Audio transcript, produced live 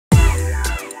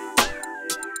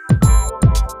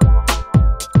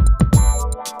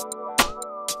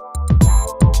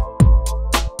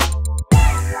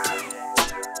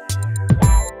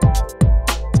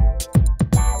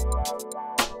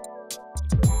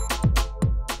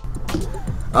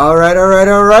All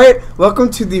right. Welcome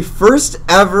to the first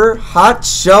ever Hot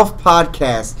Shelf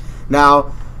Podcast.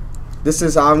 Now, this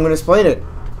is how I'm going to explain it.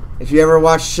 If you ever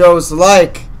watch shows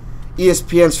like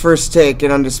ESPN's First Take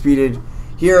and Undisputed,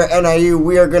 here at NIU,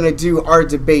 we are going to do our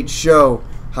debate show.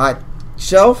 Hot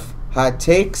Shelf, hot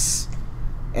takes,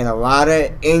 and a lot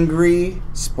of angry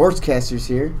sportscasters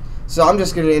here. So I'm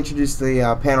just going to introduce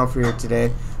the panel for you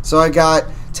today. So I got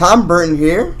Tom Burton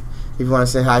here. If you want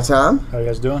to say hi, Tom. How you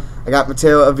guys doing? I got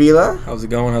Mateo Avila. How's it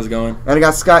going? And I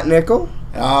got Scott Nicol.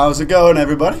 How's it going,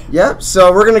 everybody? Yep.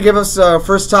 So we're gonna give us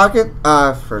first topics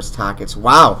that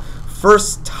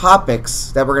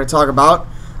we're gonna talk about.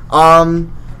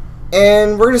 And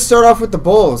we're gonna start off with the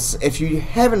Bulls. If you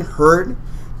haven't heard,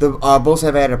 the Bulls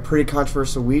have had a pretty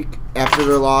controversial week after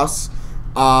their loss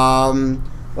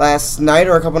last night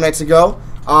or a couple nights ago.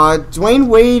 Dwayne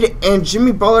Wade and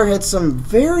Jimmy Butler had some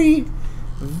very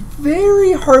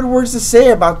hard words to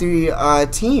say about the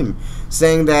team,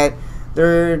 saying that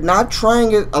they're not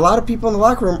trying. A lot of people in the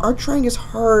locker room aren't trying as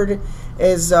hard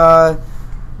as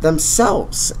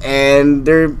themselves, and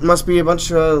there must be a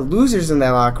bunch of losers in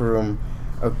that locker room.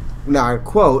 Not a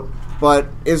quote, but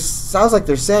it sounds like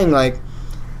they're saying, like,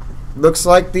 looks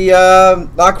like the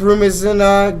locker room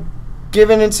isn't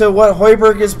giving into what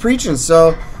Hoiberg is preaching.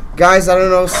 So, guys, I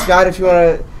don't know, Scott, if you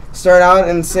want to start out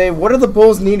and say, what do the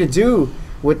Bulls need to do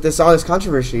with all this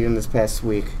controversy in this past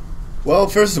week? Well,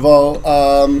 first of all,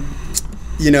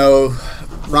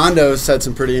 Rondo said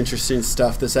some pretty interesting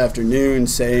stuff this afternoon,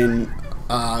 saying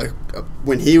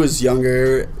when he was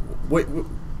younger,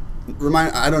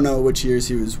 I don't know which years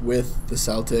he was with the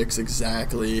Celtics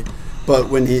exactly, but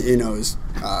when he, was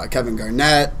Kevin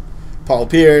Garnett, Paul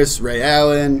Pierce, Ray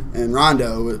Allen, and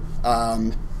Rondo,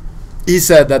 he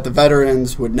said that the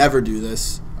veterans would never do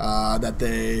this, that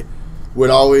they would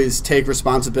always take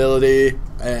responsibility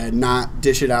and not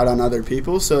dish it out on other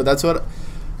people. So that's what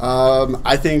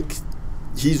I think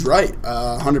he's right,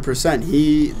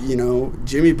 100%.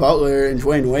 Jimmy Butler and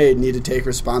Dwayne Wade need to take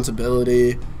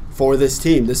responsibility for this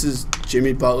team. This is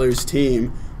Jimmy Butler's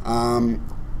team.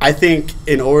 I think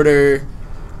in order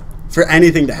for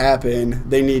anything to happen,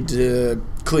 they need to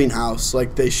clean house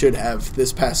like they should have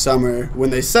this past summer when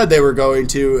they said they were going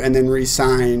to, and then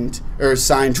signed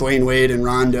Dwayne Wade and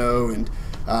Rondo, and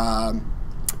I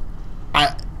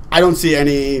don't see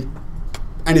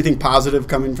anything positive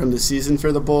coming from the season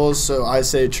for the Bulls. So I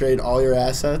say trade all your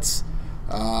assets,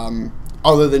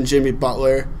 other than Jimmy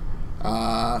Butler,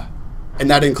 and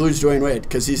that includes Dwayne Wade,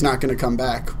 because he's not going to come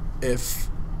back if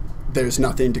there's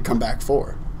nothing to come back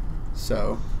for.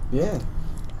 So yeah.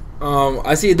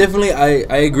 I see it differently.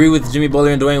 I agree with Jimmy Butler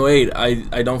and Dwayne Wade.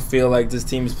 I don't feel like this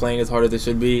team is playing as hard as they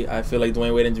should be. I feel like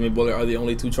Dwayne Wade and Jimmy Butler are the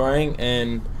only two trying,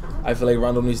 and I feel like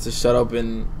Rondo needs to shut up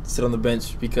and sit on the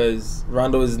bench, because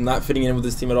Rondo is not fitting in with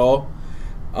this team at all.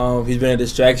 He's been a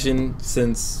distraction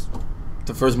since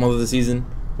the first month of the season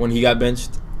when he got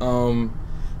benched. And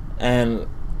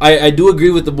I do agree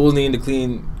with the Bulls needing to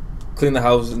clean the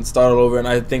house and start all over, and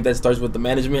I think that starts with the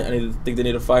management. I think they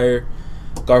need to fire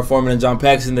Gar Forman and John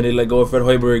Paxson. Then they let go of Fred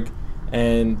Hoiberg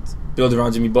and build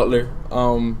around Jimmy Butler.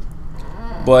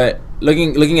 But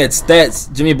looking at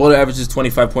stats, Jimmy Butler averages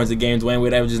 25 points a game. Dwayne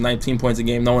Wade averages 19 points a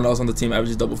game. No one else on the team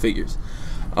averages double figures.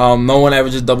 No one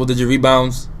averages double-digit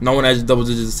rebounds. No one averages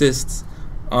double-digit assists.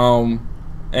 And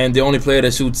the only player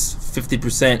that shoots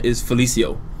 50% is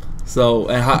Felicio. So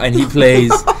and he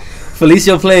plays.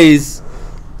 Felicio plays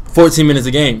 14 minutes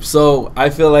a game. So I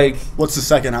feel like. What's the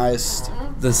second highest?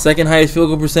 The second highest field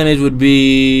goal percentage would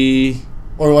be...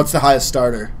 Or what's the highest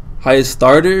starter? Highest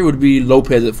starter would be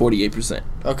Lopez at 48%.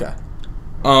 Okay.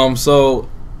 So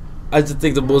I just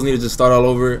think the Bulls need to just start all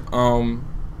over.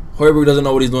 Hoiberg doesn't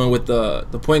know what he's doing with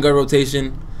the point guard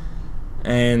rotation.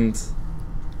 And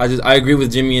I agree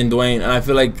with Jimmy and Dwayne. And I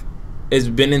feel like it's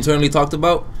been internally talked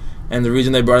about. And the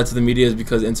reason they brought it to the media is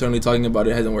because internally talking about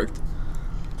it hasn't worked.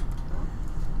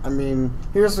 I mean,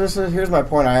 here's my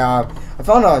point. I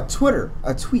found on Twitter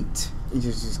a tweet,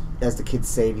 just as the kids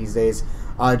say these days.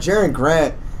 Jaren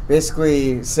Grant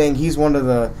basically saying he's one of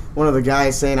the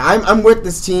guys saying I'm with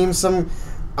this team.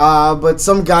 But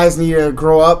some guys need to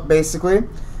grow up, basically.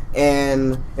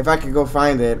 And if I could go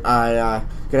find it, I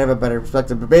could have a better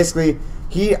perspective. But basically,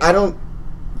 I don't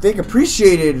think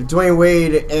appreciated Dwayne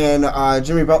Wade and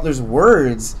Jimmy Butler's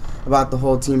words about the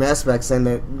whole team aspect, saying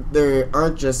that there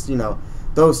aren't just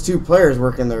those two players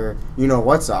working their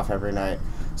what's off every night.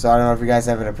 So I don't know if you guys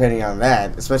have an opinion on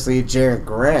that, especially Jaren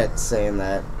Grant saying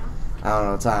that. I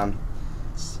don't know, Tom.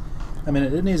 I mean,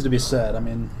 it needs to be said. I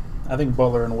mean, I think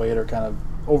Butler and Wade are kind of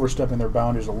overstepping their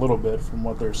boundaries a little bit from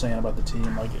what they're saying about the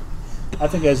team. Like, I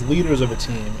think as leaders of a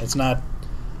team, it's not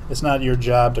it's not your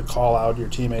job to call out your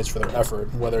teammates for their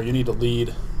effort. Whether you need to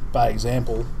lead by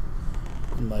example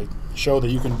and like show that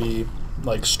you can be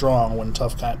like strong when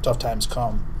tough times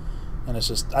come. And it's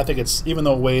just, I think it's, even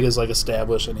though Wade is like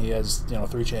established and he has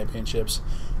 3 championships,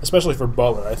 especially for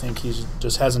Butler, I think he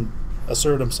just hasn't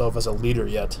asserted himself as a leader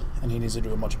yet, and he needs to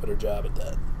do a much better job at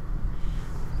that.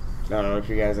 I don't know if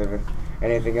you guys have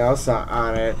anything else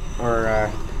on it, or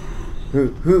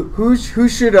who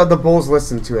should the Bulls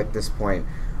listen to at this point?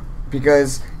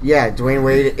 Because Dwayne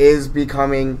Wade he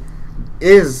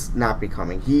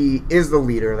is the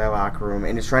leader of that locker room,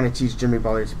 and is trying to teach Jimmy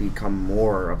Butler to become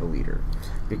more of a leader,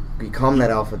 become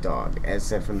that alpha dog, as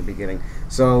said from the beginning.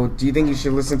 So, do you think you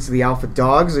should listen to the alpha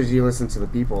dogs, or do you listen to the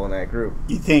people in that group?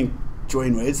 You think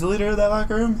Dwayne Wade's the leader of that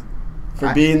locker room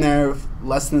for being there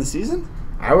less than the season?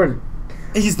 I would.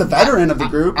 He's the veteran of the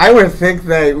group. I would think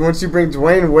that once you bring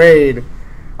Dwayne Wade,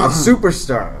 a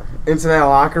superstar, into that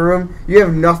locker room, you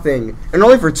have nothing. And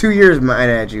only for 2 years, might I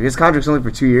add you. His contract's only for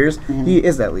 2 years. Mm-hmm. He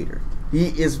is that leader. He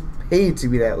is paid to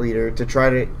be that leader, to try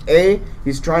to, A,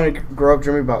 he's trying to grow up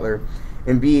Jimmy Butler,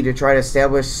 and B, to try to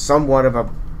establish somewhat of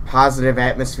a positive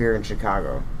atmosphere in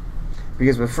Chicago.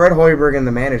 Because with Fred Hoiberg and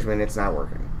the management, it's not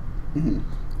working. Mm-hmm.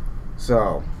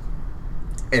 So,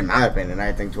 in my opinion,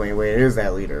 I think Dwayne Wade is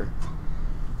that leader.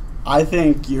 I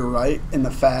think you're right in the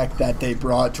fact that they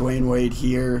brought Dwayne Wade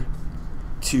here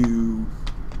to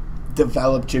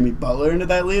develop Jimmy Butler into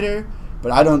that leader,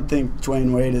 but I don't think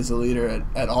Dwayne Wade is a leader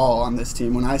at all on this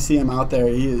team. When I see him out there,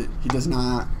 he does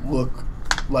not look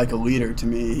like a leader to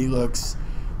me. He looks,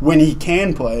 when he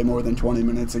can play more than 20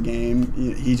 minutes a game,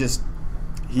 he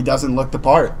doesn't look the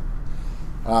part.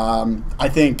 I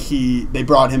think they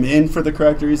brought him in for the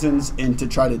correct reasons and to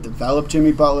try to develop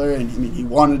Jimmy Butler, and he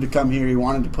wanted to come here. He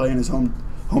wanted to play in his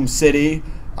home city.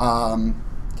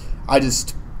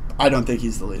 I don't think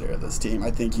he's the leader of this team.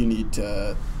 I think you need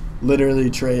to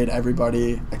literally trade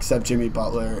everybody except Jimmy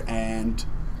Butler and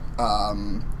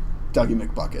Dougie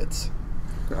McBuckets.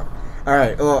 All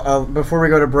right. Well, before we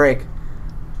go to break,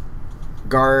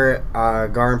 Gar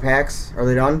and Pax, are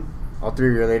they done? All three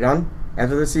of you, are they done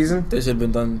after the season? They should have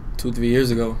been done 2-3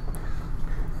 years ago.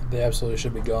 They absolutely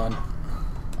should be gone.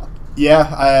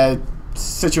 Yeah,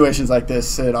 situations like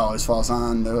this, it always falls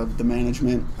on the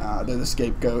management. They're the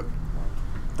scapegoat.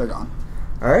 They're gone.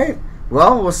 All right.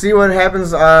 Well, we'll see what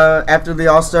happens after the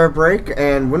All-Star break,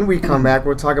 and when we come back,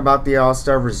 we'll talk about the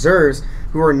All-Star reserves,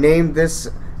 who are named this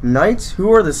night, who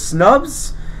are the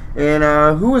snubs, and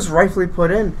who was rightfully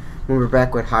put in when we're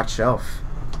back with Hot Shelf.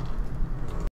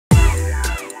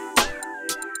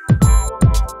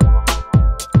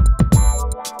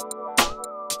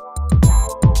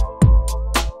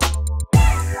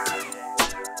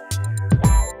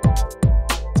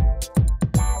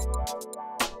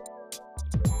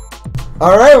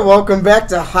 All right, welcome back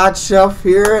to Hot Shelf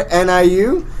here at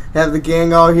NIU. Have the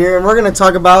gang all here, and we're going to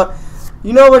talk about,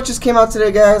 what just came out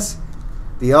today, guys?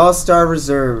 The All-Star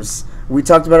Reserves. We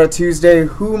talked about it Tuesday,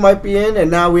 who might be in, and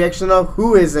now we actually know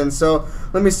who is in. So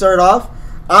let me start off.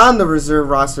 On the reserve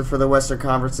roster for the Western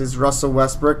Conference is Russell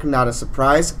Westbrook, not a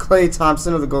surprise. Klay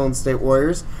Thompson of the Golden State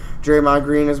Warriors. Draymond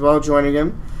Green as well joining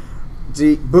him.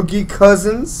 Boogie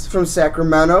Cousins from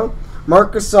Sacramento.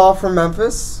 Marc Gasol from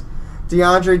Memphis.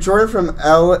 DeAndre Jordan from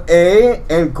L.A.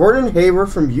 and Gordon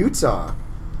Hayward from Utah.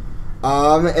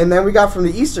 And then we got from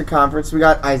the Eastern Conference, we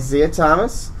got Isaiah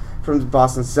Thomas from the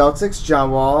Boston Celtics,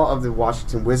 John Wall of the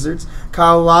Washington Wizards,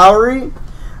 Kyle Lowry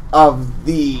of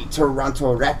the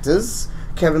Toronto Raptors,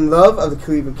 Kevin Love of the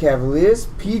Cleveland Cavaliers,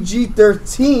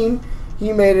 PG-13,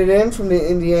 he made it in from the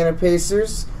Indiana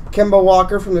Pacers, Kemba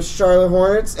Walker from the Charlotte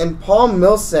Hornets, and Paul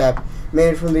Millsap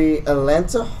made it from the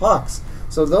Atlanta Hawks.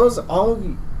 So those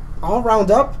all round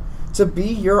up to be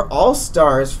your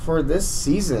all-stars for this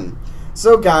season.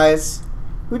 So, guys,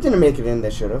 who didn't make it in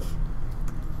that should have?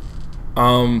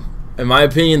 In my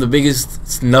opinion, the biggest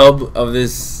snub of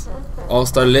this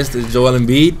all-star list is Joel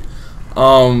Embiid.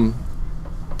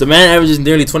 The man averages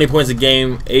nearly 20 points a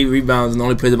game, 8 rebounds, and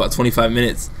only plays about 25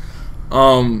 minutes.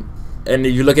 And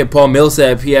if you look at Paul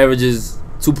Millsap, he averages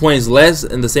 2 points less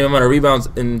and the same amount of rebounds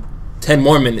in 10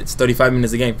 more minutes, 35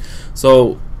 minutes a game.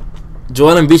 So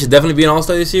Joel Embiid should definitely be an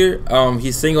all-star this year.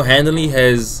 He single-handedly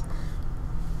has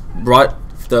brought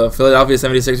the Philadelphia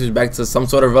 76ers back to some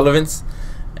sort of relevance,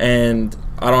 and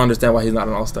I don't understand why he's not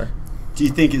an all-star. Do you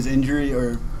think his injury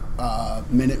or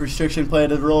minute restriction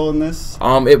played a role in this?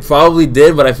 It probably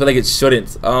did, but I feel like it shouldn't.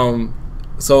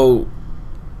 So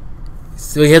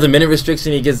he has a minute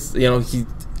restriction. He gets,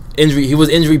 he was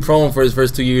injury prone for his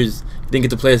first 2 years. Didn't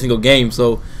get to play a single game.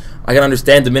 So I can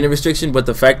understand the minute restriction, but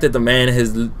the fact that the man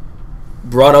has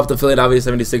brought up the Philadelphia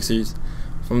 76ers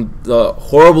from the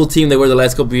horrible team they were the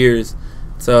last couple of years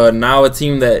to now a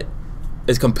team that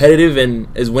is competitive and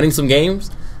is winning some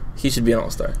games, he should be an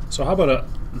all-star. So how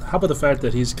about the fact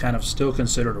that he's kind of still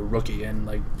considered a rookie, and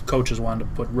like coaches wanted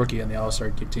to put rookie on the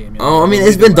all-star team? I mean,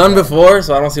 it's been done before,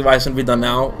 so I don't see why it shouldn't be done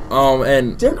now.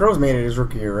 And Derrick Rose made it his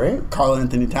rookie year, right? Karl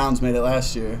Anthony Towns made it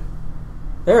last year.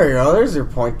 There you go. There's your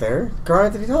point there. Karl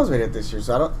Anthony Towns made it this year,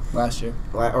 so I don't. Last year.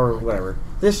 Or whatever.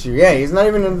 This year, yeah, he's not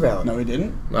even invalid. No, he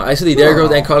didn't. No, actually, Derrick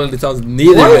Rose and Karl Anthony Towns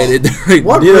neither What? made it.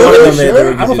 What? Neither one of them Really? made Sure? their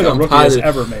rookie I don't think season. a rookie has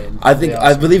ever made.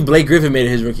 I believe Blake Griffin made it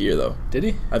his rookie year though. Did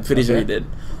he? I'm pretty sure he did.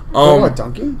 What,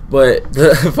 dunking? But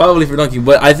probably for dunking.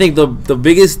 But I think the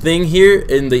biggest thing here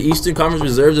in the Eastern Conference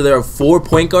reserves is there are 4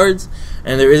 point guards,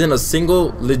 and there isn't a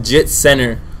single legit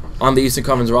center on the Eastern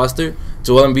Conference roster.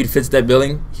 Joel Embiid fits that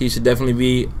billing. He should definitely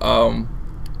be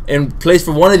in place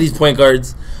for one of these point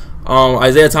guards.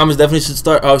 Isaiah Thomas definitely should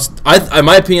start. In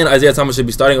my opinion, Isaiah Thomas should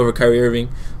be starting over Kyrie Irving.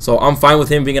 So I'm fine with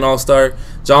him being an all-star.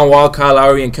 John Wall, Kyle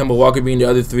Lowry, and Kemba Walker being the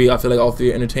other 3. I feel like all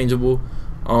 3 are interchangeable.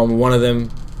 One of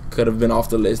them could have been off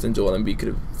the list, and Joel Embiid could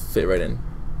have fit right in.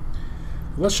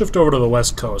 Let's shift over to the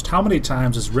West Coast. How many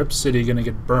times is Rip City going to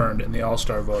get burned in the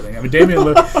All-Star voting? I mean, Damian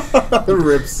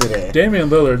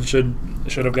Lillard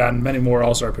should have gotten many more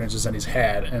All-Star appearances than he's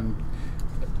had, and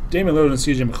Damian Lillard and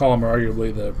C.J. McCollum are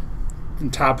arguably the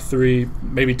top 3,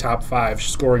 maybe top 5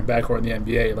 scoring backcourt in the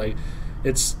NBA. Like,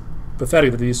 it's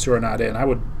pathetic that these 2 are not in. I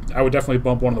would definitely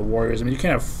bump one of the Warriors. I mean, you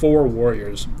can't have 4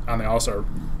 Warriors on the All-Star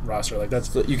roster. Like,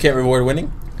 that's So you can't reward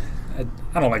winning?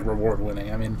 I don't like reward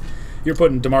winning. I mean, you're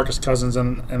putting DeMarcus Cousins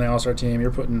in the All-Star team.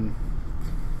 You're putting.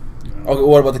 Okay,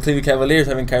 what about the Cleveland Cavaliers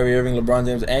having Kyrie Irving, LeBron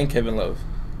James, and Kevin Love?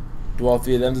 Do all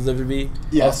 3 of them deserve to be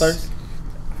Yes. all-stars?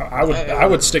 I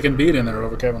would stick Embiid in there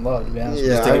over Kevin Love, to be honest.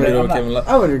 Yeah, Stick Embiid over Kevin Love.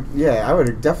 I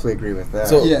would definitely agree with that.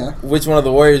 So, Yeah. which one of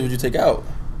the Warriors would you take out?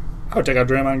 I would take out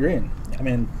Draymond Green. I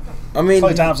mean,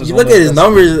 Klay Thompson's you one look of at the his best.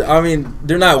 numbers. I mean,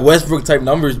 they're not Westbrook-type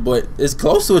numbers, but it's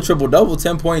close to a triple-double,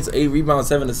 10 points, 8 rebounds,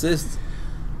 7 assists.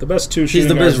 the best 2 He's shooting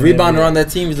the guards best in the rebounder NBA. on that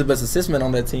team. He's the best assist man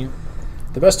on that team.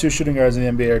 The best 2 shooting guards in the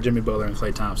NBA are Jimmy Butler and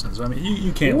Klay Thompson. So, I mean,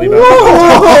 you can't leave Whoa,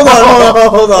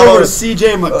 out. hold on. Over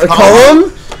C.J. McCollum.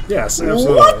 McCollum? Yes,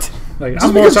 absolutely. What? Like, Just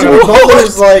I'm more because talking Jimmy about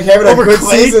Butler's like having a Over good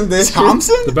Klay season this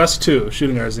Thompson? the best 2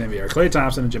 shooting guards in the NBA are Klay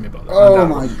Thompson and Jimmy Butler. Oh,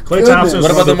 Undoubtedly. my Klay goodness. Thompson is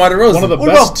What about DeMar DeRozan? one of the What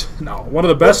best. One of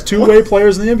the best 2-way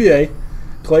players in the NBA.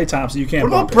 Klay Thompson, you can't. What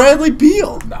about bump it. Bradley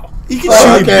Beal? No. He can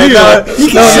Oh, shoot. okay, Beal. no, He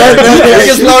no, can You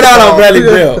can slow down on Bradley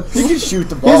Beal. He can shoot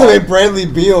the He ball. hasn't been Bradley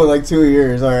Beal in like 2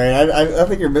 years. All right, I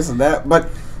think you're missing that. But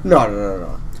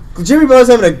no. Jimmy Butler's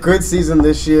having a good season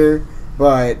this year,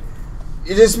 but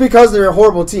it's just because they're a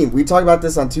horrible team. We talked about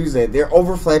this on Tuesday. They're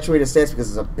overfluctuated stats because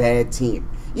it's a bad team.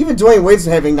 Even Dwayne Wade's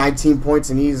having 19 points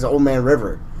and he's Old Man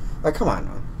River. Like, come on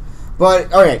now.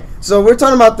 But okay, so we're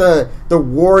talking about the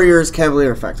Warriors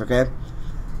Cavalier effect. Okay.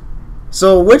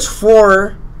 So which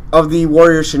 4 of the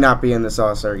Warriors should not be in this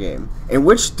All-Star game, and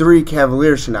which 3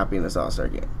 Cavaliers should not be in this All-Star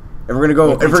game? If we're gonna go,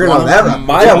 Well, if we're which gonna one have of them,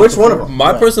 them? which one of them?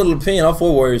 My personal opinion, all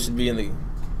 4 Warriors should be in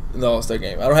the All-Star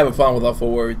game. I don't have a problem with all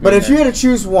 4 Warriors. But being if you there. had to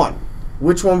choose one,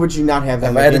 which one would you not have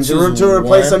them If I had in to to choose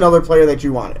replace one? another player that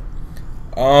you wanted?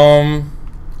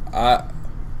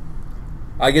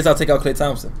 I guess I'll take out Klay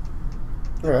Thompson.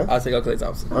 Okay. I'll take out Klay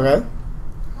Thompson. Okay.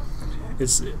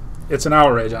 It's an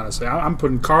outrage, honestly. I'm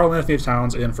putting Karl Anthony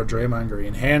Towns in for Draymond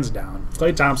Green, hands down.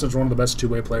 Klay Thompson's one of the best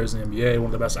 2-way players in the NBA, one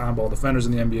of the best on-ball defenders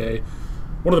in the NBA,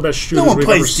 one of the best shooters No one we've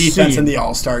ever plays defense seen. in the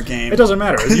All-Star game. It doesn't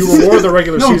matter. You reward the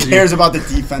regular No one season. cares about the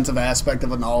defensive aspect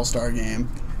of an All-Star game.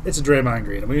 It's a Draymond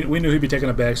Green. We knew he'd be taking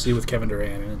a backseat with Kevin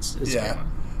Durant, and it's Yeah. Kevin.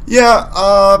 Yeah,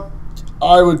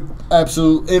 I would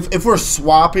absolutely. If we're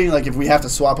swapping, like if we have to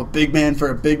swap a big man for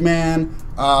a big man,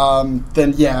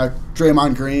 then yeah,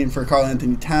 Draymond Green for Karl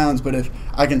Anthony Towns. But if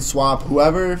I can swap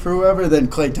whoever for whoever, then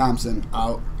Klay Thompson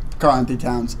out, Karl Anthony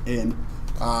Towns in.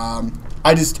 I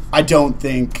don't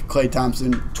think Klay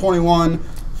Thompson 21,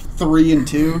 3 and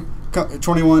 2,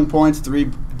 21 points, 3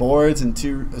 boards, and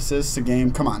 2 assists a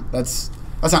game. Come on, that's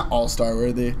not All-Star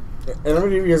worthy. And I'm gonna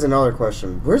give you guys another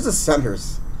question. Where's the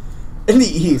centers in the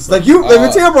East? Like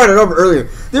Mateo brought it up earlier.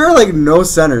 There are like no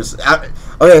centers.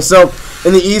 Okay, so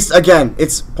in the East again,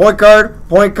 it's point guard.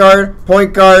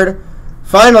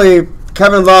 Finally,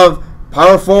 Kevin Love,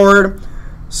 power forward,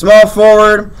 small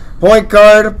forward, point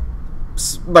guard,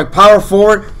 like power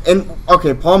forward, and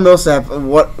okay, Paul Millsap,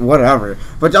 whatever.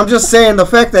 But I'm just saying the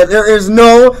fact that there is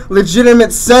no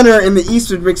legitimate center in the East,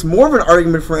 which makes more of an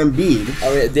argument for Embiid.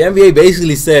 I mean, the NBA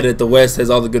basically said that the West has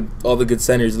all the good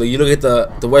centers. Like you look at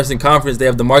the Western Conference, they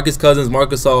have DeMarcus Cousins, Marc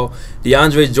Gasol,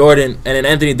 DeAndre Jordan, and then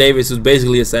Anthony Davis, who's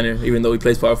basically a center, even though he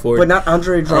plays power forward. But not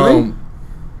Andre Drummond.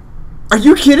 Are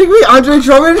you kidding me? Andre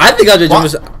Drummond? I think Andre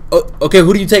Drummond. Okay,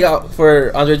 who do you take out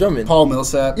for Andre Drummond? Paul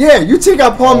Millsap. Yeah, you take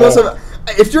out Paul Millsap.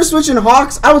 If you're switching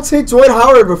Hawks, I would take Dwight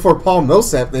Howard before Paul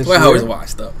Millsap this year. Dwight Howard's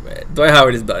washed up, man. Dwight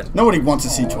Howard is done. Nobody wants to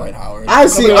see Dwight Howard. I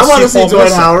want to see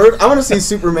Dwight Howard. I want to see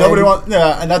Superman. Nobody wants.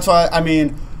 Yeah, and that's why. I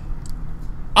mean,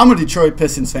 I'm a Detroit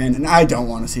Pistons fan, and I don't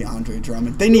want to see Andre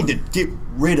Drummond. They need to get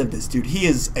rid of this dude. He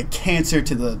is a cancer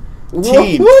to the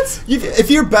team. What?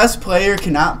 If your best player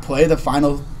cannot play the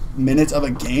final minutes of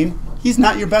a game, he's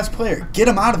not your best player. Get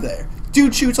him out of there.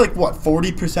 Dude shoots like what,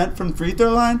 40% from free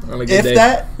throw line? If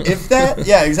that,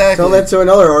 yeah, exactly. Tell that to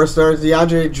another All-Star,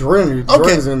 DeAndre Jordan.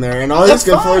 Jordan's in there, and all he's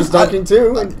good for is dunking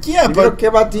too. Yeah, but but don't care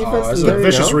about defense. That's a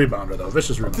vicious rebounder, though.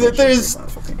 Vicious rebounder. There's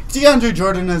DeAndre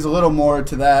Jordan is a little more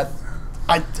to that.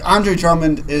 Andre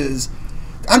Drummond is.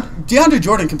 DeAndre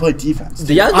Jordan can play defense.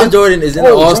 DeAndre Jordan is in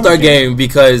the All-Star game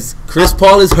because Chris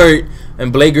Paul is hurt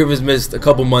and Blake Griffin's missed a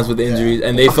couple months with injuries,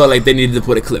 and they felt like they needed to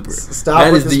put a clipper.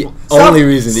 That is the only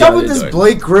reason. Stop with this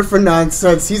Blake Griffin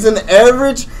nonsense. He's an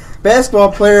average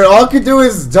basketball player. All he can do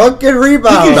is dunk and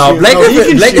rebound. No, Blake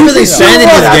Griffin expanded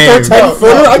his game.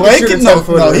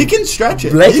 No, he can stretch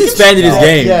it. Blake expanded his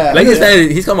game. Blake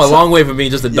expanded. He's come a long way from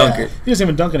being just a dunker. He doesn't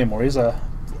even dunk anymore. He's a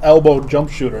elbow jump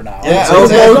shooter now. Yeah,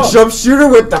 elbow jump shooter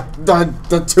with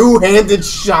the two-handed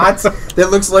shots that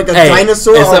looks like a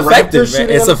dinosaur. It's effective, man.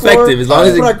 It's effective as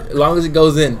long as it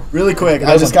goes in. Really quick,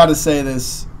 I just got to say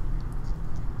this.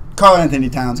 Karl Anthony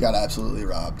Towns got absolutely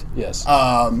robbed. Yes.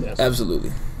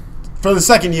 Absolutely. For the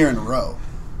second year in a row.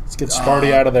 Let's get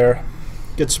Sparty out of there.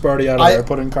 Get Sparty out of there.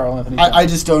 Put in Karl Anthony Towns. I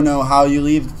just don't know how you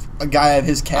leave a guy of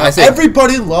his caliber.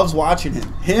 Everybody loves watching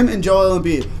him. Him and Joel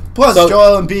Embiid. Plus,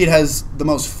 Joel Embiid has the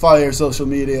most fire social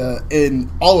media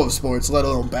in all of sports, let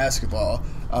alone basketball.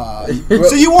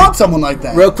 So you want someone like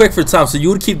that. Real quick for Tom. So you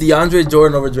would keep DeAndre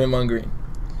Jordan over Draymond Green?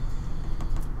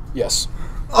 Yes.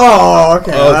 Oh,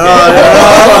 okay.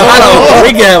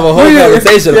 We can have a whole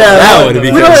conversation about that one.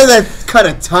 We don't have that kind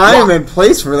of time and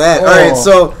place for that.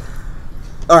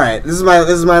 All right. This is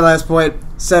my last point.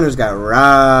 Centers got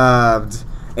robbed,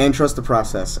 and trust the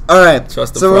process. All right.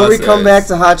 So when we come back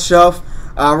to Hot Shelf,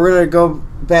 we're gonna go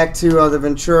back to the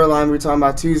Ventura line we were talking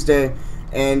about Tuesday,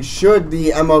 and should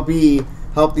the MLB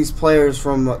help these players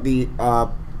from the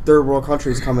third world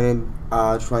countries coming in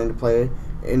trying to play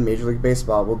in Major League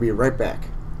Baseball? We'll be right back.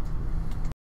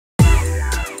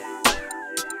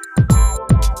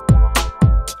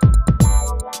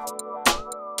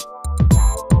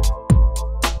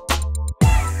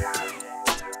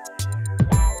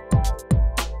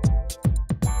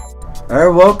 All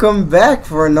right, welcome back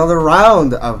for another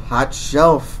round of Hot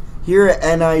Shelf here at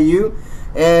NIU.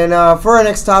 And for our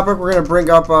next topic, we're going to bring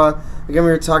up, again, we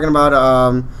were talking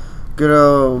about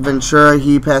Goodell Ventura.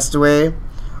 He passed away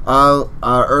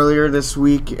earlier this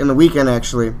week, in the weekend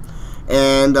actually.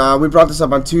 And we brought this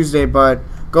up on Tuesday, but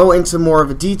go into more of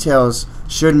the details.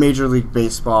 Should Major League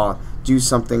Baseball do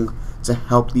something to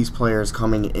help these players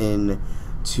coming in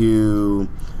to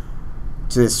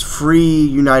this free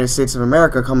United States of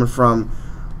America, coming from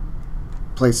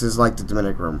places like the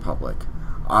Dominican Republic,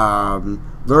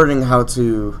 learning how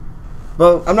to.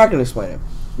 Well, I'm not going to explain it.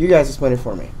 You guys explain it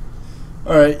for me.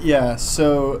 All right. Yeah.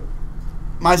 So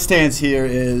my stance here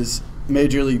is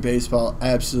Major League Baseball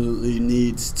absolutely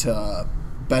needs to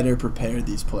better prepare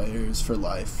these players for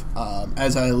life.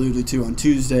 As I alluded to on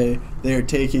Tuesday, they are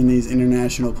taking these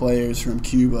international players from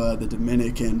Cuba, the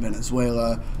Dominican,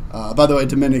 Venezuela. By the way,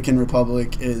 Dominican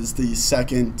Republic is the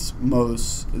second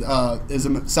most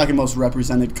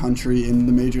represented country in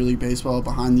the Major League Baseball,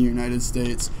 behind the United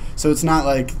States. So it's not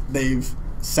like they've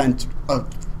sent a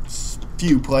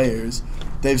few players;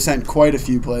 they've sent quite a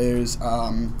few players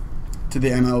to the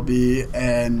MLB,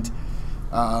 and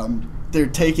they're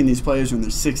taking these players when they're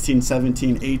 16,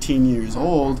 17, 18 years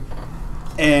old.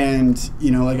 And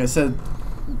like I said,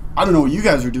 I don't know what you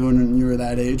guys were doing when you were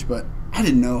that age, but I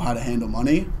didn't know how to handle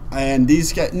money. And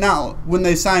these guys, now, when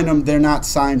they sign them, they're not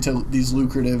signed to these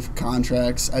lucrative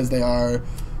contracts as they are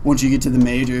once you get to the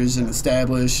majors and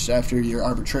established after your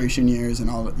arbitration years and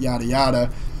all that, yada, yada.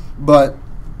 But,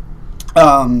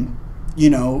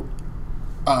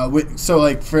 so,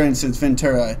 like, for instance,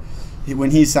 Ventura,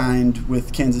 when he signed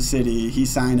with Kansas City, he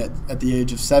signed at the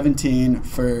age of 17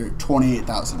 for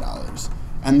 $28,000.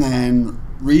 And then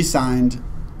re-signed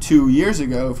 2 years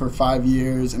ago for 5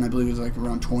 years, and I believe it was like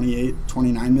around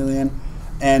 29 million.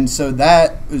 And so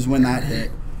that was when that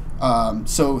hit.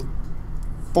 So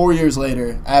 4 years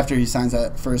later, after he signs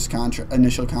that first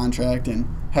initial contract and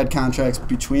had contracts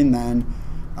between then,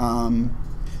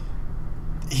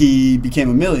 he became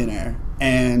a millionaire.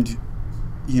 And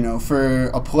for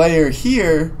a player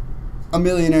here, a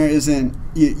millionaire isn't.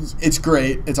 It's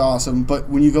great. It's awesome. But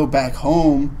when you go back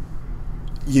home,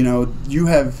 you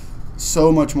have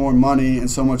so much more money and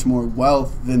so much more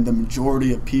wealth than the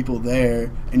majority of people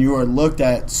there, and you are looked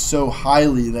at so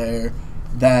highly there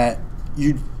that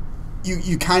you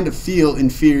kind of feel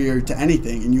inferior to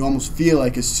anything, and you almost feel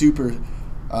like a Superman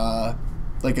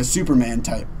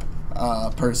type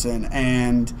person.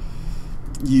 And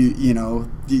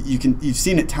you've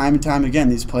seen it time and time again.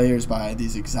 These players buy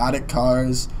these exotic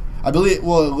cars. I believe.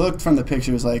 Well, it looked from the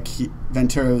pictures like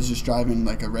Ventura was just driving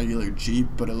like a regular Jeep,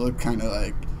 but it looked kind of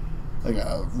like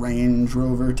a Range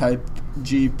Rover type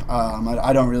Jeep.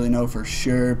 I don't really know for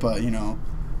sure, but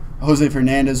Jose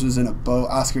Fernandez was in a boat.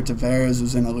 Oscar Taveras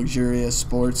was in a luxurious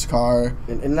sports car.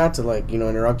 And not to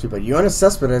interrupt you, but Yoenis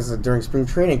Cespedes during spring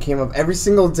training came up every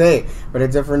single day with a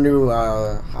different new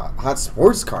hot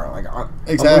sports car.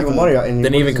 Exactly. Money.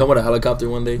 Didn't he even come with a helicopter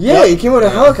one day? Yeah, he came with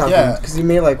a helicopter because he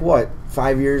made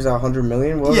 5 years, $100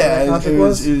 million. What it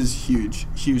was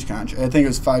huge contract. I think it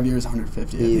was 5 years,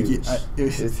 150. Huge.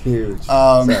 It's huge.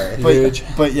 Huge.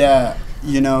 But yeah,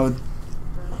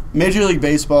 Major League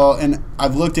Baseball, and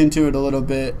I've looked into it a little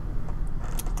bit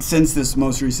since this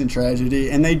most recent tragedy,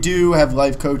 and they do have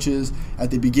life coaches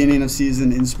at the beginning of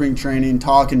season in spring training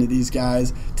talking to these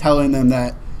guys, telling them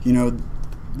that,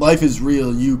 life is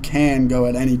real, you can go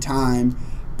at any time,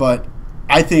 but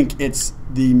I think it's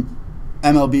the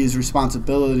MLB's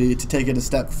responsibility to take it a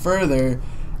step further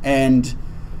and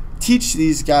teach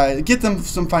these guys, get them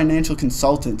some financial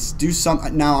consultants, do some.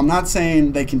 Now, I'm not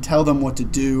saying they can tell them what to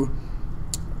do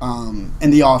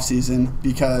in the off season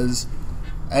because,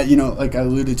 like I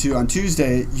alluded to on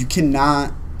Tuesday, you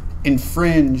cannot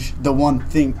infringe the one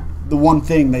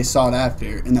thing they sought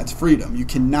after, and that's freedom. You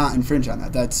cannot infringe on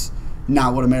that. That's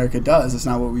not what America does. That's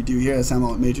not what we do here. That's not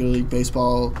what Major League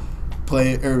Baseball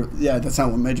that's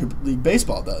not what Major League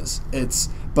Baseball does.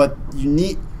 But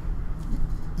you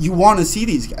want to see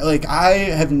these guys. Like, I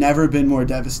have never been more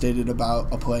devastated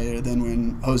about a player than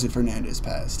when Jose Fernandez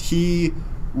passed. He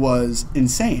was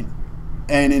insane.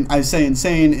 And I say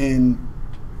insane in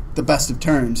the best of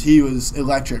terms. He was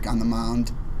electric on the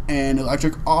mound and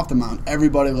electric off the mound.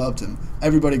 Everybody loved him.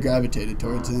 Everybody gravitated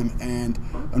towards him. And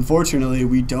unfortunately,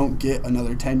 we don't get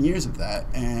another 10 years of that.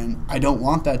 And I don't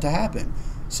want that to happen.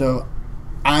 So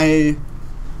I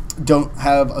don't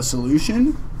have a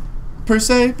solution per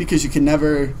se, because you can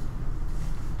never.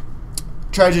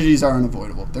 Tragedies are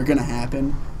unavoidable. They're going to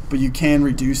happen, but you can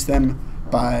reduce them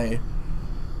by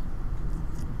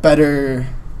better.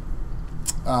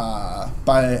 I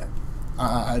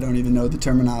don't even know the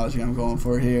terminology I'm going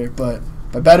for here, but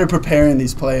by better preparing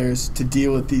these players to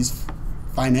deal with these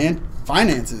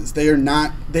finances.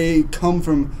 They come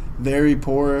from very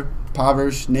poor,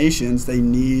 impoverished nations. They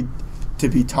need to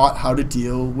be taught how to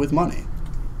deal with money.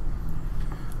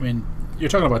 I mean, you're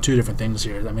talking about two different things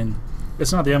here. I mean,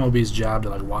 it's not the MLB's job to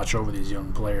watch over these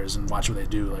young players and watch what they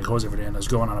do. Like Jose Fernandez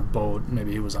going on a boat,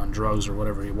 maybe he was on drugs or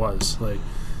whatever he was.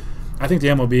 I think the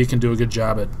MLB can do a good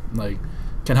job at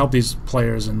can help these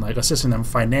players and assisting them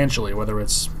financially, whether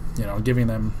it's giving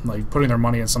them putting their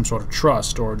money in some sort of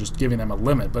trust or just giving them a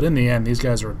limit. But in the end, these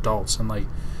guys are adults, and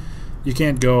you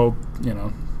can't go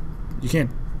you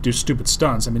can't do stupid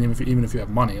stunts. I mean, even if you have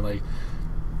money,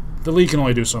 the league can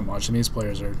only do so much, and these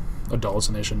players are adults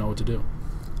and they should know what to do.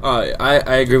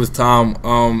 I agree with Tom.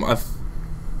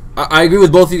 I agree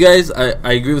with both of you guys.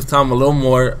 I agree with Tom a little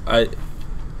more.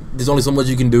 There's only so much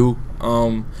you can do,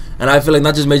 and I feel like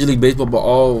not just Major League Baseball, but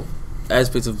all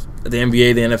aspects of the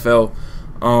NBA, the NFL,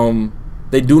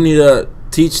 they do need to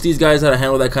teach these guys how to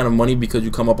handle that kind of money, because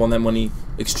you come up on that money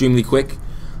extremely quick.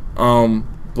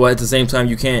 But at the same time,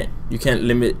 you can't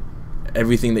limit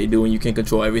everything they do, and you can't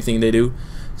control everything they do.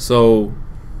 So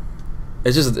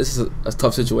it's a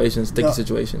tough situation, sticky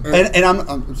situation. And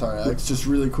I'm sorry, Alex, just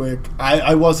really quick.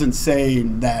 I wasn't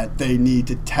saying that they need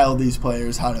to tell these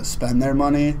players how to spend their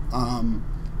money.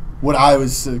 What I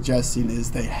was suggesting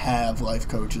is they have life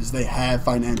coaches, they have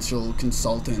financial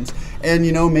consultants, and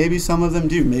maybe some of them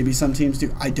do, maybe some teams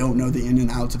do. I don't know the in and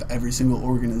outs of every single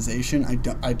organization.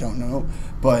 I don't know,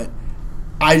 but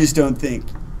I just don't think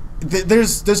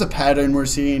there's a pattern we're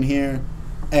seeing here,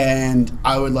 and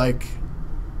I would like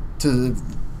to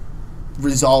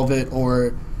resolve it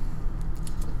or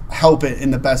help it in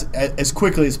the best as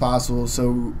quickly as possible,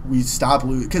 so we stop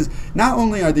losing. Because not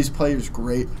only are these players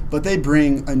great, but they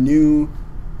bring a new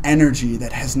energy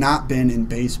that has not been in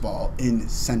baseball in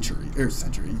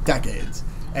decades.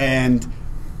 And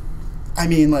I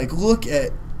mean, look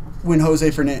at when Jose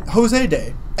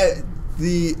Day at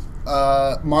the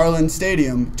Marlins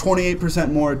Stadium,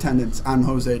 28% more attendance on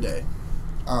Jose Day.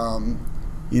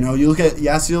 You know, you look at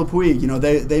Yasiel Puig. You know,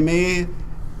 they may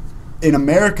in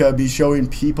America be showing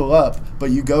people up,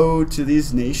 but you go to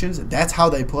these nations, that's how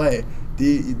they play.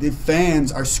 The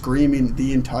fans are screaming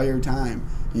the entire time.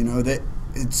 You know that.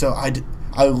 So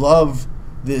I love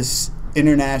this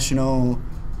international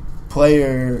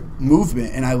player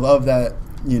movement, and I love that,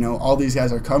 you know, all these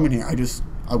guys are coming here.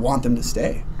 I want them to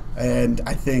stay, and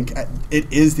I think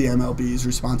it is the MLB's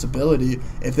responsibility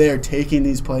if they are taking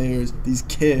these players, these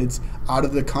kids, out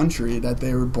of the country that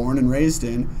they were born and raised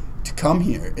in to come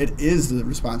here. It is the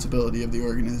responsibility of the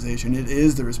organization. It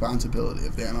is the responsibility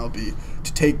of the MLB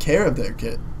to take care of their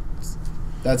kids.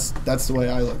 That's the way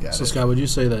I look at it. So, Scott, would you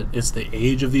say that it's the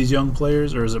age of these young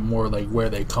players, or is it more like where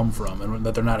they come from and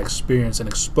that they're not experienced and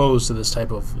exposed to this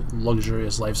type of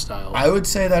luxurious lifestyle? I would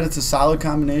say that it's a solid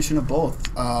combination of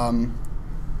both. I've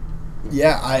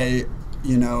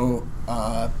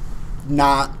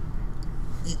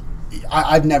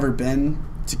never been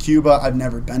to Cuba. I've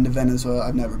never been to Venezuela.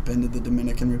 I've never been to the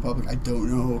Dominican Republic. I don't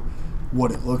know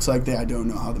what it looks like there. I don't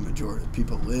know how the majority of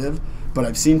people live. But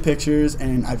I've seen pictures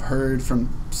and I've heard from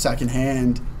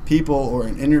secondhand people or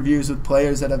in interviews with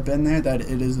players that have been there that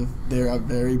they're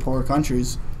very poor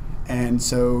countries. And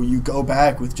so you go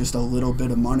back with just a little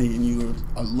bit of money and you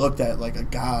are looked at like a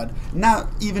god. Not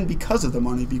even because of the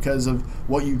money, because of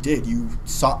what you did. You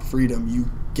sought freedom. You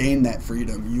gained that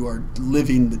freedom. You are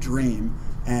living the dream.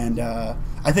 And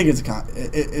I think it's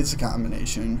a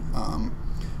combination.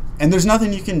 And there's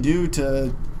nothing you can do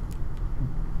to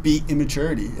beat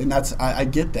immaturity, and I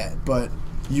get that, but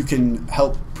you can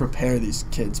help prepare these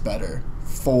kids better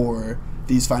for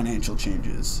these financial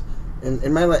changes.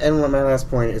 And my last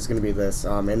point is going to be this.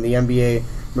 In the NBA,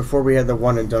 before we had the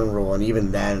one and done rule, and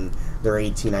even then, they're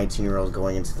 18, 19-year-olds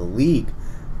going into the league.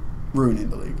 Ruining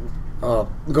the league.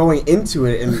 Going into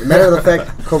it, and matter of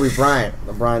fact, Kobe Bryant,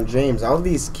 LeBron James, all of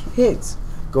these kids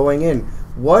going in,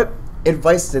 what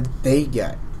advice did they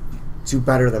get to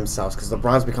better themselves? Because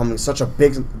LeBron's becoming such a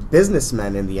big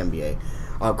businessman in the NBA.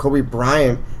 Kobe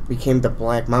Bryant became the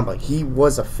Black Mamba. He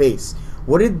was a face.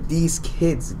 What did these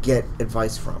kids get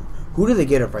advice from? Who did they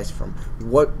get advice from?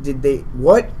 What did the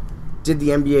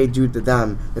NBA do to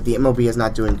them that the MLB is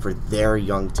not doing for their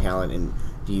young talent in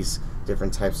these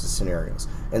different types of scenarios?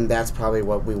 And that's probably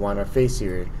what we want to face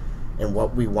here, and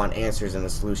what we want answers and a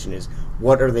solution is,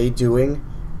 what are they doing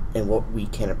and what we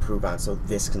can improve on so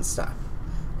this can stop.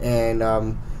 And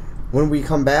when we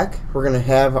come back, we're going to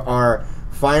have our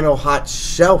final Hot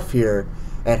Shelf here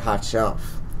at Hot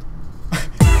Shelf.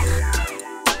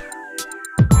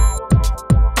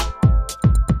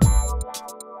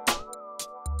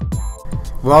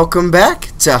 Welcome back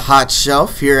to Hot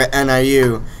Shelf here at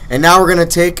NIU. And now we're going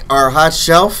to take our Hot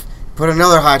Shelf, put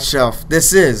another Hot Shelf.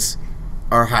 This is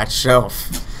our Hot Shelf.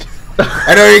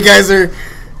 I know you guys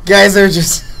are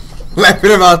just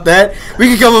laughing about that. We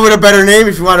can come up with a better name.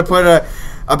 If you want to put a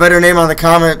better name on the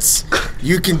comments,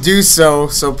 you can do so.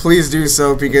 So please do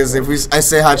so, because if I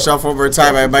say Hot Shelf one more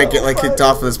time, I might get kicked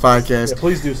off of this podcast. Yeah,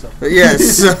 please do so.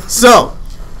 Yes. So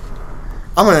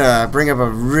I'm gonna bring up a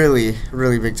really,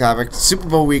 really big topic. Super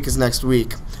Bowl week is next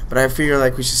week, but I figure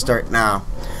we should start now.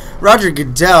 Roger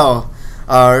Goodell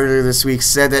earlier this week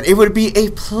said that it would be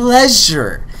a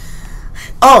pleasure,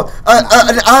 an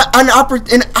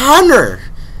honor,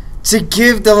 to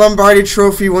give the Lombardi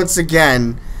Trophy once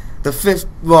again, the fifth,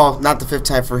 well, not the fifth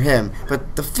time for him,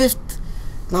 but the fifth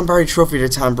Lombardi Trophy to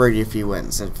Tom Brady if he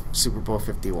wins at Super Bowl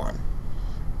 51.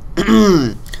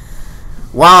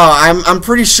 Wow, I'm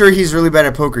pretty sure he's really bad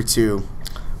at poker too,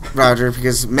 Roger,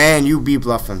 because man, you be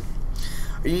bluffing.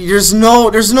 There's no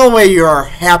way you are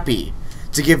happy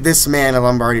to give this man a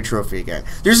Lombardi Trophy again.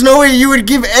 There's no way you would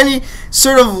give any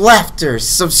sort of laughter,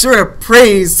 some sort of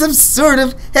praise, some sort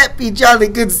of happy, jolly,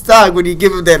 good song when you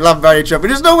give him that Lombardi Trophy.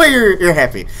 There's no way you're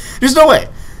happy. There's no way.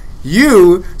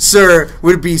 You, sir,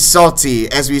 would be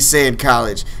salty, as we say in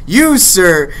college. You,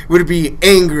 sir, would be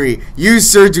angry. You,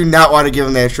 sir, do not want to give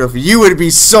him that trophy. You would be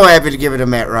so happy to give it to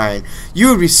Matt Ryan. You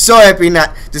would be so happy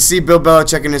not to see Bill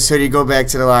Belichick in his hoodie go back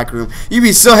to the locker room. You'd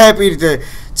be so happy to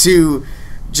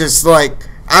just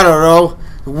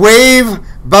wave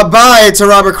bye-bye to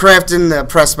Robert Kraft in the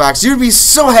press box. You'd be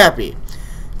so happy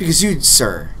because you,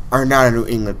 sir, are not a New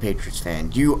England Patriots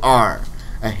fan. You are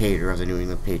a hater of the New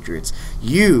England Patriots.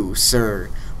 You, sir,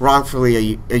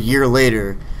 wrongfully a year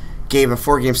later gave a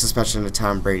 4-game suspension to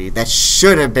Tom Brady. That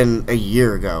should have been a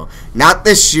year ago. Not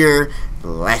this year,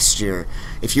 last year.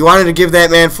 If you wanted to give that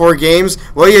man 4 games,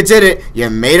 well, you did it. You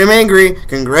made him angry.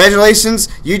 Congratulations.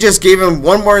 You just gave him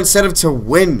one more incentive to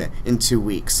win in 2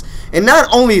 weeks. And not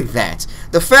only that,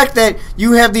 the fact that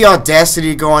you have the audacity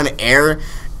to go on air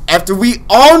after we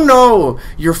all know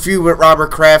your feud with Robert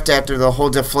Kraft after the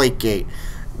whole Deflategate.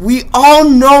 We all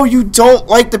know you don't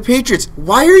like the Patriots.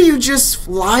 Why are you just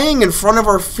lying in front of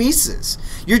our faces?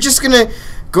 You're just going to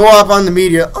go up on the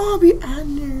media, oh, I'll be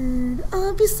honored. Oh,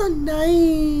 I'll be so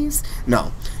nice.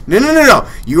 No.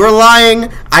 You are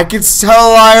lying. I can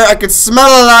tell a liar. I can smell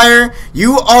a liar.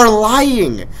 You are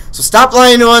lying. So stop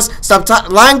lying to us. Stop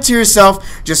lying to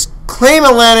yourself. Just claim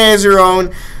Atlanta as your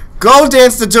own. Go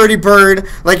dance the Dirty Bird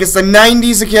like it's the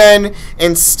 90s again,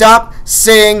 and stop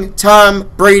saying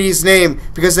Tom Brady's name,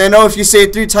 because I know if you say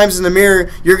it 3 times in the mirror,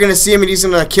 you're going to see him and he's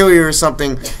going to kill you or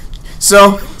something.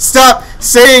 So stop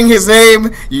saying his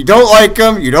name. You don't like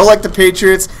him. You don't like the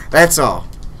Patriots. That's all.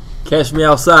 Catch me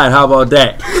outside. How about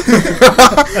that?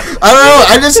 I don't know.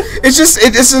 It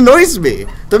just annoys me.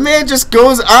 The man just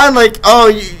goes on like,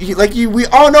 we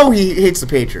all know he hates the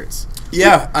Patriots.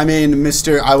 Yeah, I mean,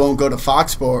 Mr. I won't go to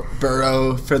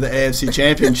Foxborough for the AFC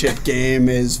Championship game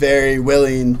is very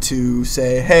willing to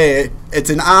say, hey, it's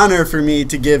an honor for me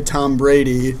to give Tom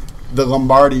Brady the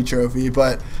Lombardi trophy.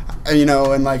 But,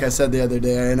 and like I said the other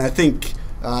day, and I think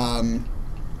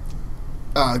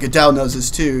Goodell knows this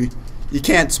too, you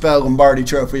can't spell Lombardi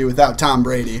trophy without Tom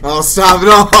Brady. Oh, stop it.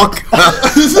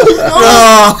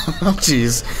 Oh,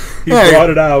 jeez. He brought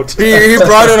it out. He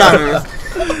brought it out.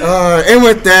 And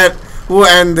with that, we'll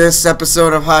end this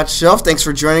episode of Hot Shelf. Thanks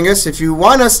for joining us. If you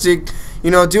want us to,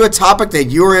 do a topic that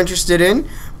you're interested in,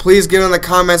 please get in the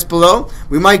comments below.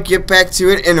 We might get back to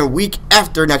it in a week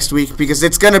after next week, because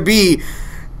it's going to be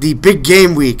the big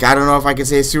game week. I don't know if I can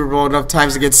say Super Bowl enough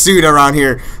times to get sued around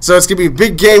here. So it's going to be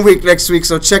big game week next week,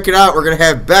 so check it out. We're going to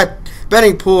have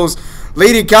betting pools.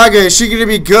 Lady Gaga, is she going to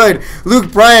be good?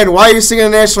 Luke Bryan, why are you singing the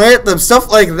national anthem? Stuff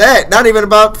like that. Not even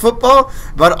about football,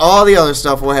 but all the other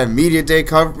stuff. We'll have media day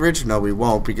coverage. No, we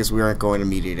won't, because we aren't going to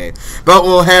media day. But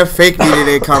we'll have fake media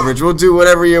day coverage. We'll do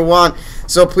whatever you want.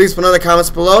 So please put in the comments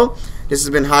below. This has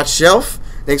been Hot Shelf.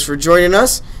 Thanks for joining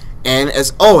us. And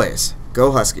as always,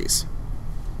 go Huskies.